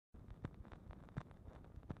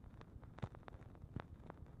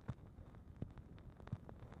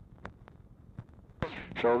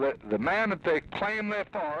So that the man that they claim they're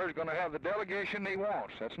for is going to have the delegation he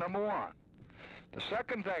wants. That's number one. The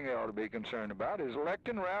second thing they ought to be concerned about is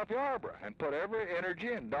electing Ralph Yarborough and put every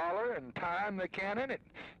energy and dollar and time they can in it,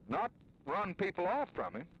 not run people off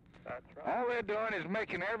from him. That's right. All they're doing is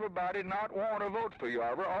making everybody not want to vote for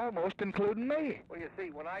Yarborough, almost including me. Well, you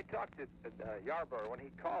see, when I talked to Yarborough, when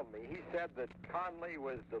he called me, he said that Connally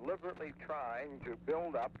was deliberately trying to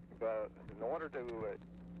build up in order to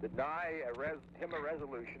deny him a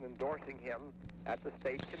resolution endorsing him at the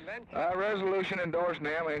state convention. A resolution endorsing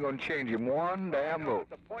him ain't going to change him one damn vote.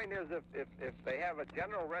 The point is, if they have a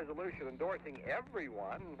general resolution endorsing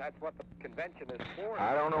everyone, that's what the convention is for.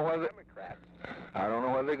 I don't know whether Democrats. I don't know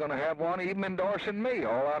whether they're going to have one even endorsing me.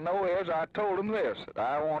 All I know is I told them this, that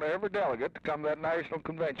I want every delegate to come to that national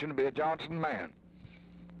convention to be a Johnson man.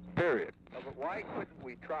 Period. But why couldn't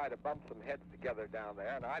we try to bump some heads together down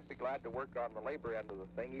there? And I'd be glad to work on the labor end of the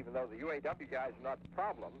thing, even though the UAW guys are not the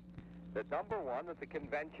problem. That number one, that the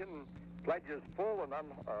convention pledges full and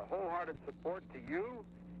wholehearted support to you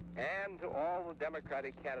and to all the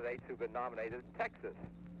Democratic candidates who've been nominated in Texas.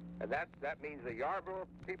 And that means the Yarborough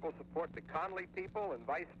people support the Connally people and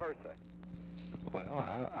vice versa.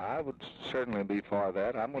 Well, I would certainly be for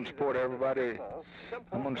that. I'm going to support everybody.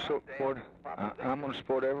 I'm going to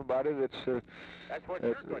support everybody that's. That's what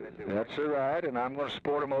you're going to do. That's right, and I'm going to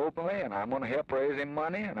support him openly, and I'm going to help raise him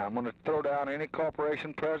money, and I'm going to throw down any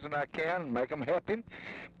corporation president I can and make them help him.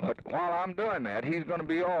 But while I'm doing that, he's going to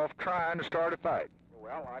be off trying to start a fight.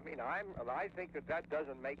 Well, I mean, I think that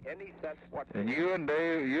doesn't make any sense whatsoever. And you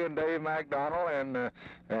and Dave McDonald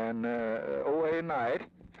and O.A. Knight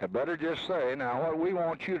had better just say, now what we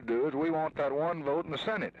want you to do is we want that one vote in the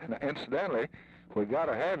Senate. And incidentally, we got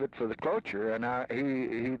to have it for the cloture, and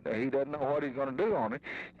he doesn't know what he's going to do on it,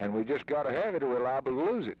 and we just got to have it or we're liable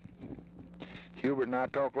to lose it. Hubert and I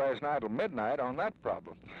talked last night till midnight on that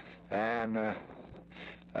problem, and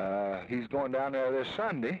he's going down there this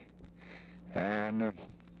Sunday, and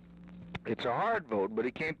it's a hard vote, but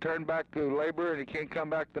he can't turn back to labor, and he can't come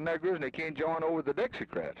back to Negroes, and he can't join over the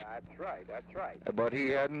Dixiecrats. That's right. That's right. But he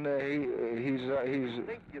hadn't. He's.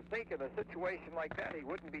 You think in a situation like that, he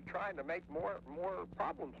wouldn't be trying to make more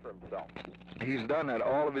problems for himself? He's done that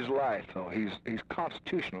all of his life, though. He's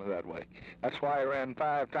constitutional that way. That's why he ran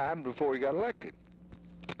 5 times before he got elected.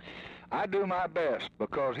 I do my best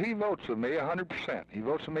because he votes with me 100%. He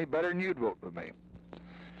votes with me better than you'd vote with me.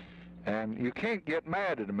 And you can't get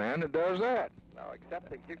mad at a man that does that. No, except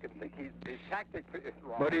that you can think his tactic is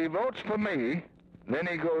wrong. But he votes for me, then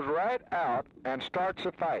he goes right out and starts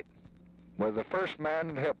a fight with the first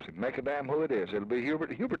man that helps him, make a damn who it is. It'll be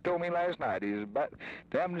Hubert. Hubert told me last night he's about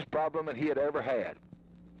the damnedest problem that he had ever had.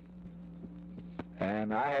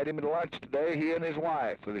 And I had him at lunch today, he and his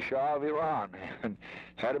wife, with the Shah of Iran, and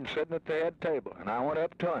had him sitting at the head table. And I went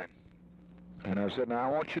up to him. And I said, now I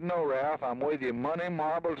want you to know, Ralph, I'm with you money,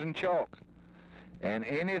 marbles, and chalk. And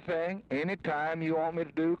anything, anytime you want me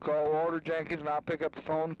to do, call Walter Jenkins, and I'll pick up the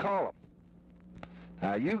phone and call him.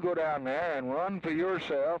 Now, you go down there and run for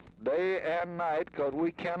yourself day and night, because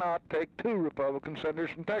we cannot take 2 Republican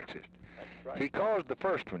senators from Texas. That's right. He caused the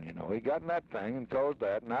first one, you know. He got in that thing and caused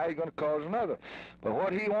that. Now he's going to cause another. But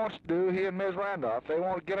what he wants to do, he and Ms. Randolph, they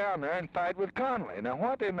want to get down there and fight with Connally. Now,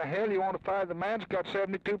 what in the hell you want to fight the man that's got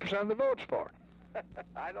 72% of the votes for?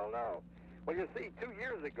 I don't know. Well, you see, 2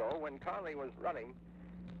 years ago, when Connally was running,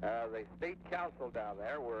 the state council down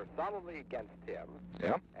there were solidly against him.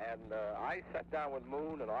 Yeah. And I sat down with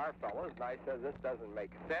Moon and our fellows, and I said, this doesn't make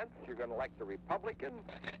sense. You're going to elect a Republican.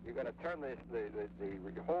 You're going to turn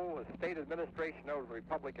the whole state administration over to the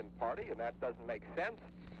Republican Party, and that doesn't make sense.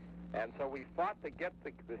 And so we fought to get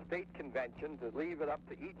the state convention to leave it up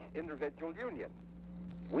to each individual union.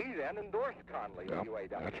 We then endorsed Connally, the UAW.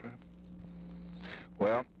 That's right.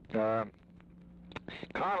 Well,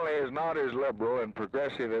 Connally is not as liberal and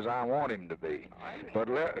progressive as I want him to be. But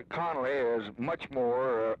Connally is much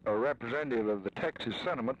more a representative of the Texas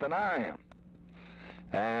sentiment than I am.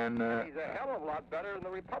 And he's a hell of a lot better than the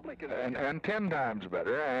Republicans. And 10 times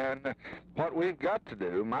better. And what we've got to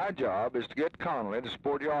do, my job, is to get Connally to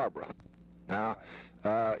support Yarborough. Now,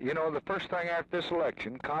 you know, the first thing after this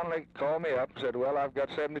election, Connally called me up and said, well, I've got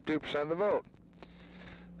 72% of the vote.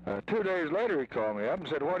 2 days later, he called me up and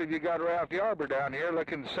said, what have you got Ralph Yarborough down here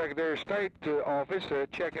looking at the Secretary of State office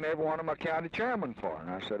checking every one of my county chairmen for? And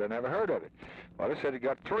I said, I never heard of it. Well, he said he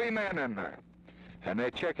got 3 men in there, and they're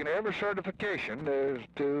checking every certification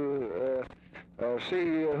to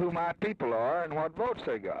see who my people are and what votes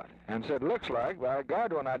they got. And said, looks like, by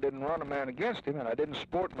God, when I didn't run a man against him and I didn't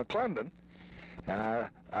support McClendon, and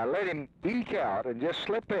I let him eke out and just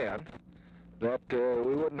slip in, that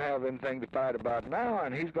we wouldn't have anything to fight about now,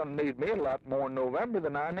 and he's going to need me a lot more in November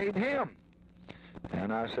than I need him.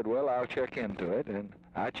 And I said, well, I'll check into it. And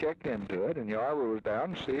I checked into it, and Yarborough was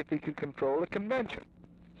down to see if he could control the convention.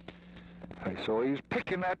 So he's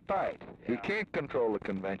picking that fight. He can't control the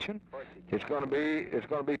convention. It's going to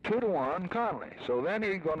be 2-1 Connally. So then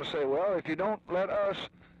he's going to say, well, if you don't let us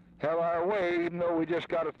have our way, even though we just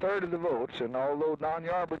got a third of the votes, and although Don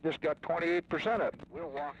Yarborough just got 28% of it, we'll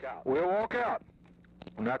walk out. We'll walk out.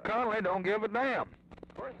 Now Connally don't give a damn.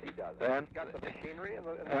 Of course he does. And, he's got the machinery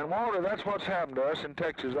and Walter, that's what's happened to us in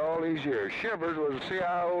Texas all these years. Shivers was a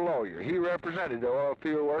CIO lawyer. He represented the oil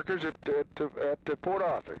field workers at Port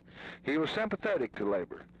Arthur. He was sympathetic to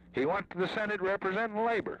labor. He went to the Senate representing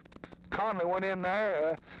labor. Connally went in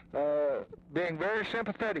there being very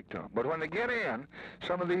sympathetic to them. But when they get in,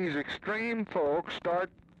 some of these extreme folks start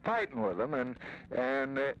fighting with them, and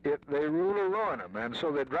they rule or ruin them, and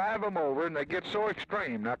so they drive them over, and they get so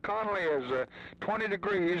extreme. Now Connally is 20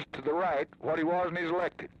 degrees to the right what he was when he's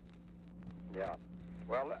elected. Yeah.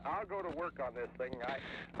 Well, I'll go to work on this thing.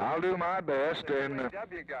 I'll do my best. If and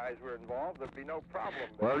UAW guys were involved, there'd be no problem.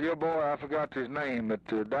 Well, your boy, I forgot his name,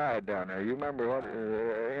 that died down there. You remember what?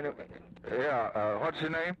 What's his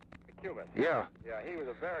name? Cuban. Yeah. Yeah, he was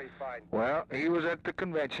a very fine... Well, he was at the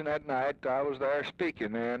convention that night. I was there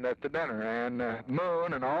speaking and at the dinner, and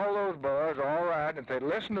Moon and all those boys, all right, and if they'd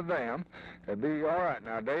listen to them, it'd be all right.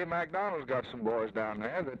 Now, Dave McDonald's got some boys down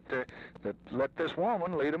there that let this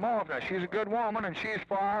woman lead them off. Now, she's a good woman, and she's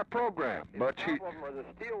for our program. But the problem are the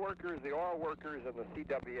steel workers, the oil workers, and the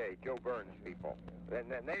CWA, Joe Burns people. And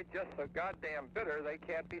they're just so goddamn bitter, they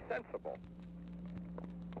can't be sensible.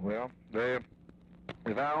 Well,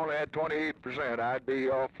 if I only had 28%, I'd be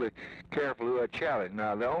awfully careful who I challenge.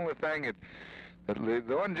 Now, the only thing the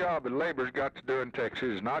one job that labor's got to do in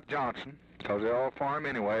Texas is not Johnson, because they all for him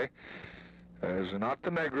anyway. Is not the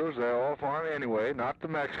Negroes, they all for him anyway. Not the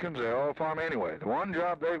Mexicans, they all for him anyway. The one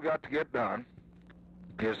job they've got to get done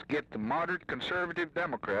is to get the moderate conservative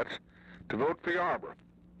Democrats to vote for Yarborough.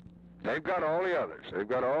 They've got all the others. They've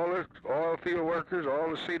got all the oil field workers, all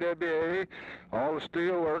the CWA, all the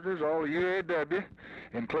steel workers, all the UAW,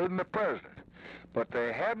 including the president. But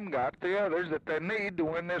they haven't got the others that they need to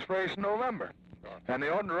win this race in November. And they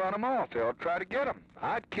ought to run them off. They ought to try to get them.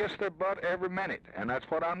 I'd kiss their butt every minute, and that's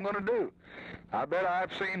what I'm going to do. I bet I've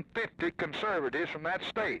seen 50 conservatives from that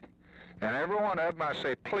state. And every one of them, I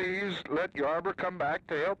say, please let Yarborough come back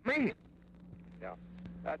to help me. Yeah,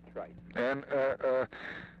 that's right. And,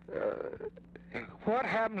 what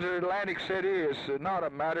happens in Atlantic City is not a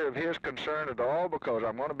matter of his concern at all, because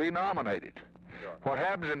I'm going to be nominated. Sure. What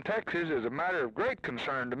happens in Texas is a matter of great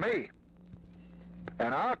concern to me.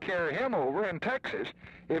 And I'll carry him over in Texas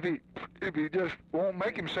if he just won't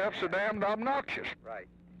make himself so damned obnoxious. Right.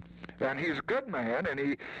 And he's a good man, and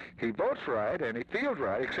he votes right, and he feels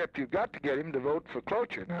right, except you've got to get him to vote for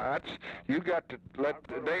Cloture. Now, you've got to let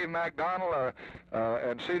Dave McDonald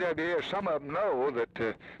and CWA, or some of them, know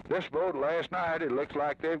that this vote last night, it looks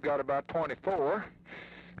like they've got about 24,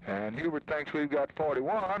 and Hubert thinks we've got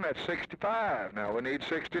 41. That's 65. Now, we need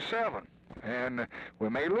 67. And we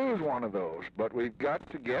may lose one of those, but we've got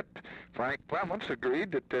to get... Frank Clements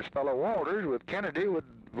agreed that this fellow Walters with Kennedy would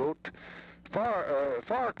vote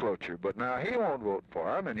for Cloture, but now he won't vote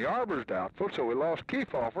for him, and Yarborough's doubtful, so we lost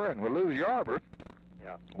Kefauver, and we lose Yarborough.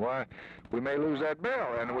 Yeah. Why, we may lose that bill,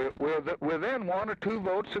 and we're within 1 or 2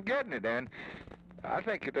 votes of getting it, and I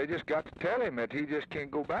think they just got to tell him that he just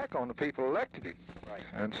can't go back on the people who elected him. Right.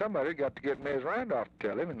 And somebody got to get Ms. Randolph to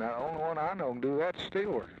tell him, and the only one I know can do that is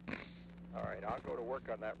Steelworker. All right, I'll go to work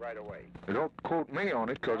on that right away. Don't quote me on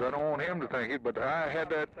it, because I don't want him to think it, but I had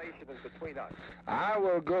that... Conversation is between us. I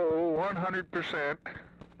will go 100%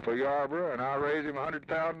 for Yarborough, and I'll raise him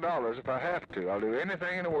 $100,000 if I have to. I'll do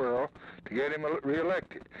anything in the world to get him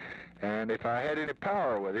reelected. And if I had any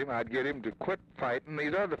power with him, I'd get him to quit fighting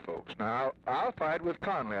these other folks. Now, I'll fight with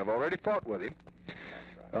Connally. I've already fought with him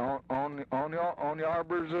on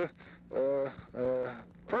Yarborough's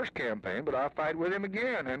first campaign, but I'll fight with him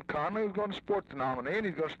again, and Connally is going to support the nominee, and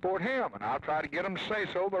he's going to support him, and I'll try to get him to say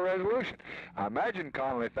so by resolution. I imagine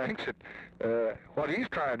Connally thinks that what he's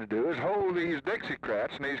trying to do is hold these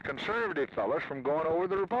Dixiecrats and these conservative fellows from going over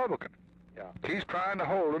the Republican. Yeah. He's trying to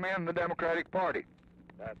hold them in the Democratic Party.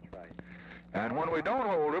 That's right. And when we don't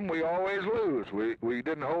hold them, we always lose. We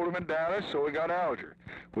didn't hold them in Dallas, so we got Alger.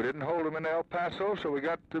 We didn't hold them in El Paso, so we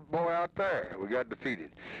got the boy out there. We got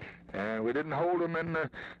defeated. And we didn't hold them in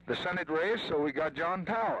the Senate race, so we got John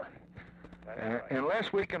Tower. Right.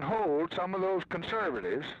 Unless we can hold some of those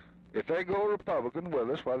conservatives, if they go Republican with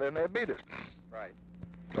us, well, then they'll beat us. Right.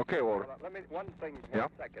 Okay, Walter. Well, let me, one thing, Yeah.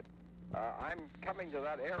 1 second. I'm coming to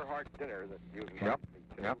that Erhard dinner that you invited Yep.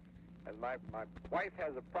 me to. Yep. And my wife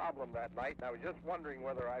has a problem that night, and I was just wondering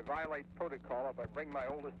whether I violate protocol if I bring my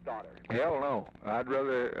oldest daughter. Hell no. I'd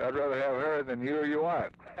rather have her than you or your wife.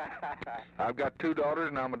 I've got 2 daughters,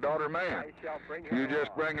 and I'm a daughter man. I shall bring her You just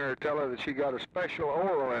along. bring her, tell her that she got a special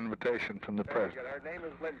oral invitation from the Very president. good. Her name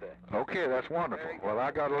is Linda. Okay, that's wonderful. Very good. Well, I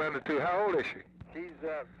got a Linda too. How old is she?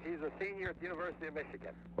 She's a senior at the University of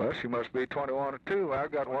Michigan. Well, she must be 21 or 2.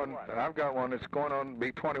 I've got 21. one that's going on to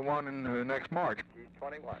be 21 in next March. She's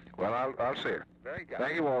 21. Well, I'll see her. Very good.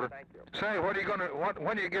 Thank you, Walter. Thank you. Say,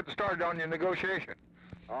 when do you get started on your negotiation?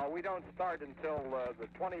 We don't start until the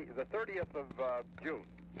 30th of June.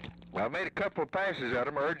 Well, I made a couple of passes at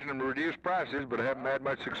them, urging them to reduce prices, but I haven't had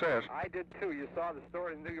much success. I did too. You saw the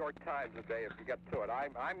story in the New York Times today. If you get to it,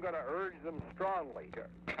 I'm going to urge them strongly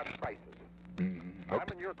to cut prices. Mm-hmm. I'm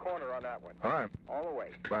in your corner on that one. All right. All the way.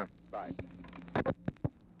 Bye. Bye.